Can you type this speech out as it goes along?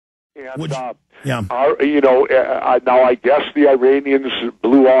And, yeah. Now I guess the Iranians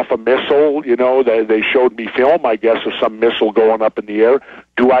blew off a missile. They showed me film, I guess, of some missile going up in the air.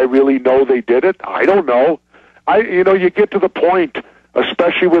 Do I really know they did it? I don't know. You get to the point,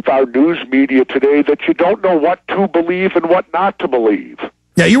 especially with our news media today, that you don't know what to believe and what not to believe.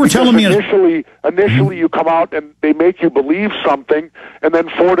 Yeah, you were telling me initially you come out and they make you believe something, and then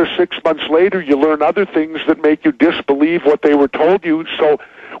 4 to 6 months later you learn other things that make you disbelieve what they were told you. So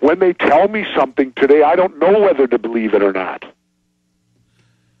when they tell me something today, I don't know whether to believe it or not.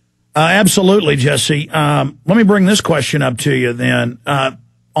 Absolutely, Jesse. Let me bring this question up to you then.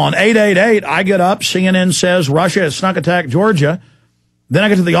 On 888, I get up, CNN says Russia has snuck attacked Georgia. Then I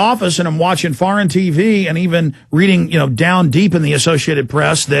get to the office and I'm watching foreign TV and even reading, down deep in the Associated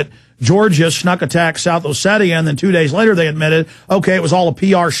Press that Georgia snuck attacked South Ossetia, and then 2 days later they admitted, okay, it was all a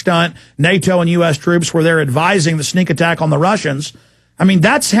PR stunt. NATO and U.S. troops were there advising the sneak attack on the Russians. I mean,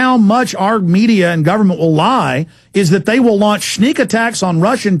 that's how much our media and government will lie, is that they will launch sneak attacks on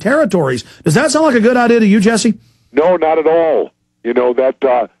Russian territories. Does that sound like a good idea to you, Jesse? No, not at all.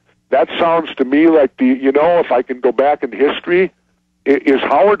 That sounds to me like if I can go back in history, is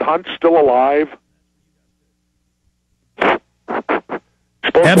Howard Hunt still alive?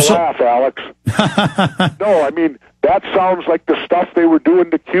 Supposed to laugh, Alex. No, I mean, that sounds like the stuff they were doing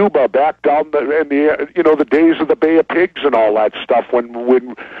to Cuba back down the days of the Bay of Pigs and all that stuff when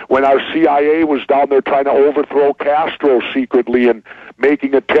our CIA was down there trying to overthrow Castro secretly and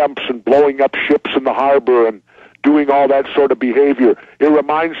making attempts and blowing up ships in the harbor and doing all that sort of behavior. It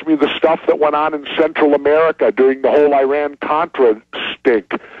reminds me of the stuff that went on in Central America during the whole Iran-Contra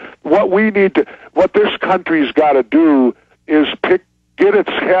stink. What this country's got to do is get its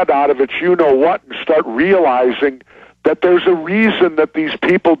head out of its you-know-what and start realizing that there's a reason that these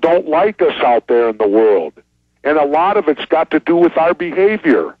people don't like us out there in the world. And a lot of it's got to do with our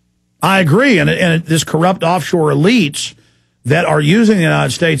behavior. I agree. And this corrupt offshore elites that are using the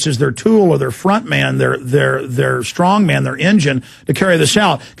United States as their tool or their front man, their strong man, their engine to carry this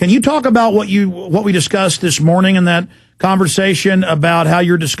out. Can you talk about what we discussed this morning in that conversation about how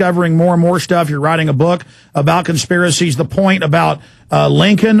you're discovering more and more stuff? You're writing a book about conspiracies, the point about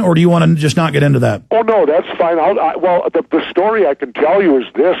Lincoln, or do you want to just not get into that? Oh, no, that's fine. The story I can tell you is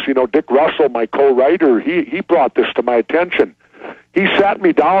this. Dick Russell, my co-writer, he brought this to my attention. He sat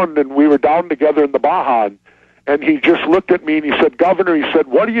me down, and we were down together in the Baja, and he just looked at me and he said, Governor, he said,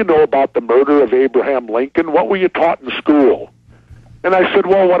 what do you know about the murder of Abraham Lincoln? What were you taught in school? And I said,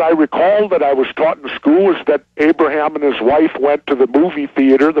 well, what I recall that I was taught in school was that Abraham and his wife went to the movie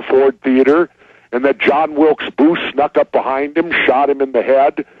theater, the Ford Theater, and that John Wilkes Booth snuck up behind him, shot him in the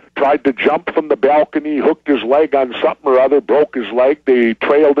head, tried to jump from the balcony, hooked his leg on something or other, broke his leg. They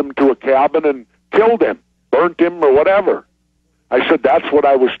trailed him to a cabin and killed him, burnt him or whatever. I said, that's what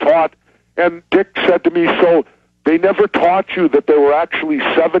I was taught. And Dick said to me, so they never taught you that there were actually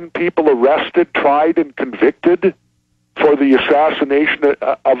 7 people arrested, tried, and convicted for the assassination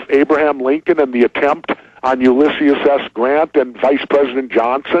of Abraham Lincoln and the attempt on Ulysses S. Grant and Vice President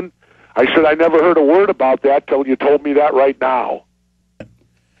Johnson? I said, I never heard a word about that till you told me that right now.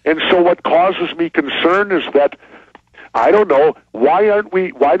 And so what causes me concern is that, I don't know, why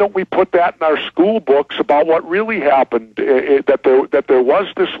don't we put that in our school books about what really happened, that there was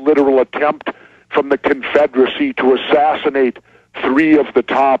this literal attempt from the Confederacy to assassinate 3 of the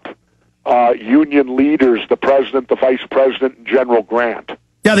top Union leaders, the president, the vice president, and General Grant.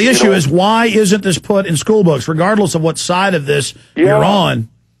 Yeah, the issue is, why isn't this put in school books, regardless of what side of this you're on?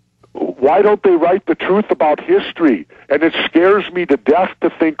 Why don't they write the truth about history? And it scares me to death to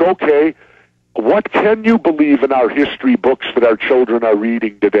think, okay, what can you believe in our history books that our children are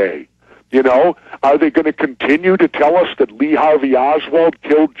reading today? Are they going to continue to tell us that Lee Harvey Oswald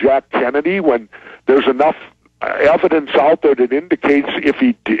killed Jack Kennedy when there's enough evidence out there that indicates if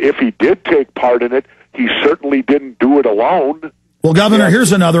he did take part in it, he certainly didn't do it alone? Well, Governor,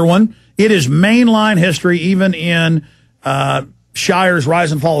 here's another one. It is mainline history, even in Shire's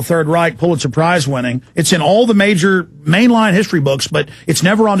Rise and Fall of the Third Reich, Pulitzer Prize winning. It's in all the major mainline history books, but it's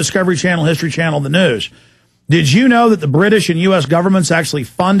never on Discovery Channel, History Channel, the news. Did you know that the British and U.S. governments actually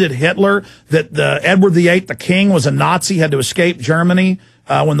funded Hitler, that Edward VIII, the king, was a Nazi, had to escape Germany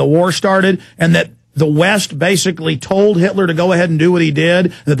when the war started, and that the West basically told Hitler to go ahead and do what he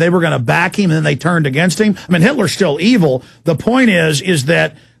did, that they were going to back him, and then they turned against him? I mean, Hitler's still evil. The point is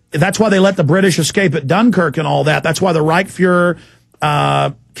that that's why they let the British escape at Dunkirk and all that. That's why the Reichsfuhrer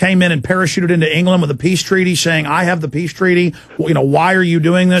came in and parachuted into England with a peace treaty saying, I have the peace treaty. Why are you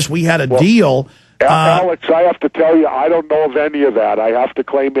doing this? We had a deal. Alex, I have to tell you, I don't know of any of that. I have to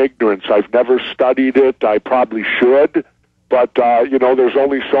claim ignorance. I've never studied it. I probably should. But, there's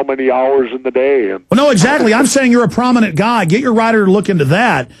only so many hours in the day. And well, no, exactly. I'm saying you're a prominent guy. Get your writer to look into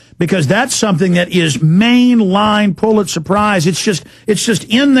that, because that's something that is mainline Pulitzer Prize. It's just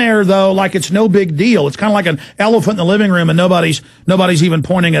in there, though, like it's no big deal. It's kind of like an elephant in the living room, and nobody's even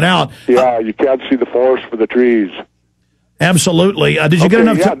pointing it out. Yeah, you can't see the forest for the trees. Absolutely. Did you get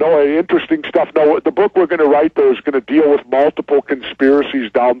enough? Interesting stuff. No, the book we're going to write, though, is going to deal with multiple conspiracies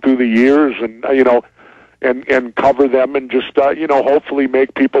down through the years, and and cover them, and just hopefully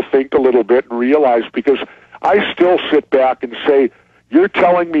make people think a little bit and realize, because I still sit back and say, you're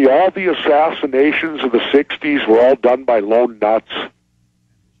telling me all the assassinations of the 60s were all done by lone nuts?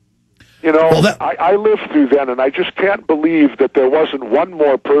 I lived through then, and I just can't believe that there wasn't one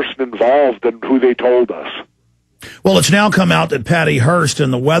more person involved than who they told us. Well, it's now come out that Patty Hearst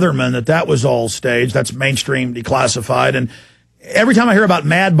and the Weatherman, that was all staged. That's mainstream declassified. And every time I hear about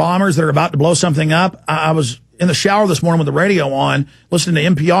mad bombers that are about to blow something up, I was in the shower this morning with the radio on,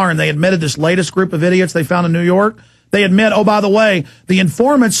 listening to NPR, and they admitted this latest group of idiots they found in New York. They admit, oh, by the way, the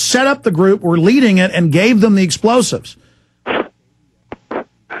informants set up the group, were leading it, and gave them the explosives.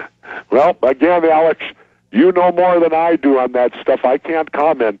 Well, again, Alex, you know more than I do on that stuff. I can't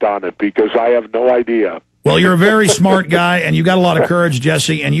comment on it because I have no idea. Well, you're a very smart guy, and you've got a lot of courage,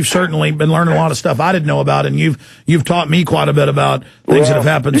 Jesse, and you've certainly been learning a lot of stuff I didn't know about, and you've taught me quite a bit about things that have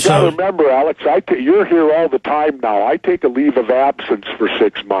happened. You got to remember, Alex, you're here all the time now. I take a leave of absence for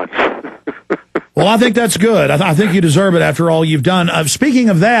 6 months. Well, I think that's good. I think you deserve it after all you've done. Speaking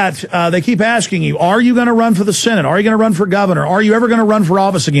of that, they keep asking you, are you going to run for the Senate? Are you going to run for governor? Are you ever going to run for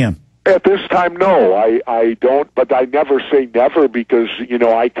office again? At this time, no. I don't, but I never say never, because,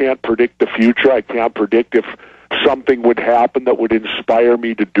 I can't predict the future. I can't predict if something would happen that would inspire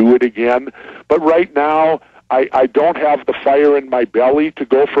me to do it again. But right now, I don't have the fire in my belly to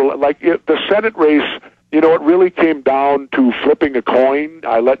go for, the Senate race. It really came down to flipping a coin.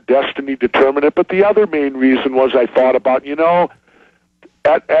 I let destiny determine it. But the other main reason was I thought about,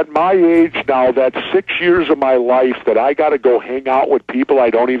 at my age now, that's 6 years of my life that I got to go hang out with people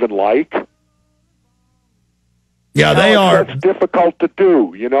I don't even like. Yeah, they are. That's difficult to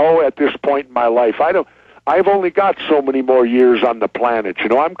do, at this point in my life. I've only got so many more years on the planet.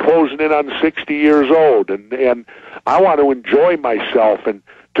 I'm closing in on 60 years old, and I want to enjoy myself, and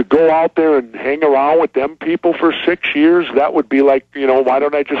to go out there and hang around with them people for 6 years, that would be like, why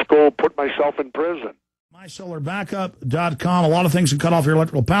don't I just go put myself in prison? MySolarBackup.com. A lot of things can cut off your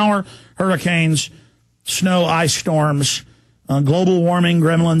electrical power. Hurricanes, snow, ice storms, global warming,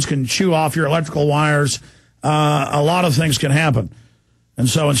 gremlins can chew off your electrical wires. A lot of things can happen. And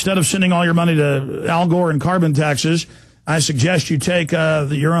so instead of sending all your money to Al Gore and carbon taxes, I suggest you take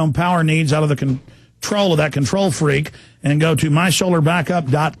your own power needs out of the control of that control freak and go to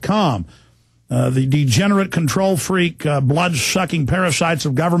MySolarBackup.com. The degenerate control freak, blood-sucking parasites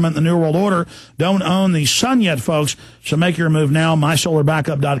of government and the New World Order don't own the sun yet, folks. So make your move now.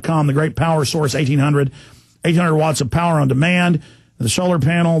 MySolarBackup.com, the great power source, 800 watts of power on demand. The solar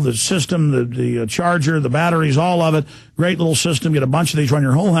panel, the system, the charger, the batteries, all of it. Great little system. Get a bunch of these, run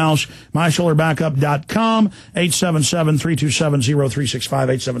your whole house. MySolarBackup.com,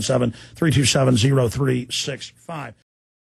 877-327-0365, 877-327-0365.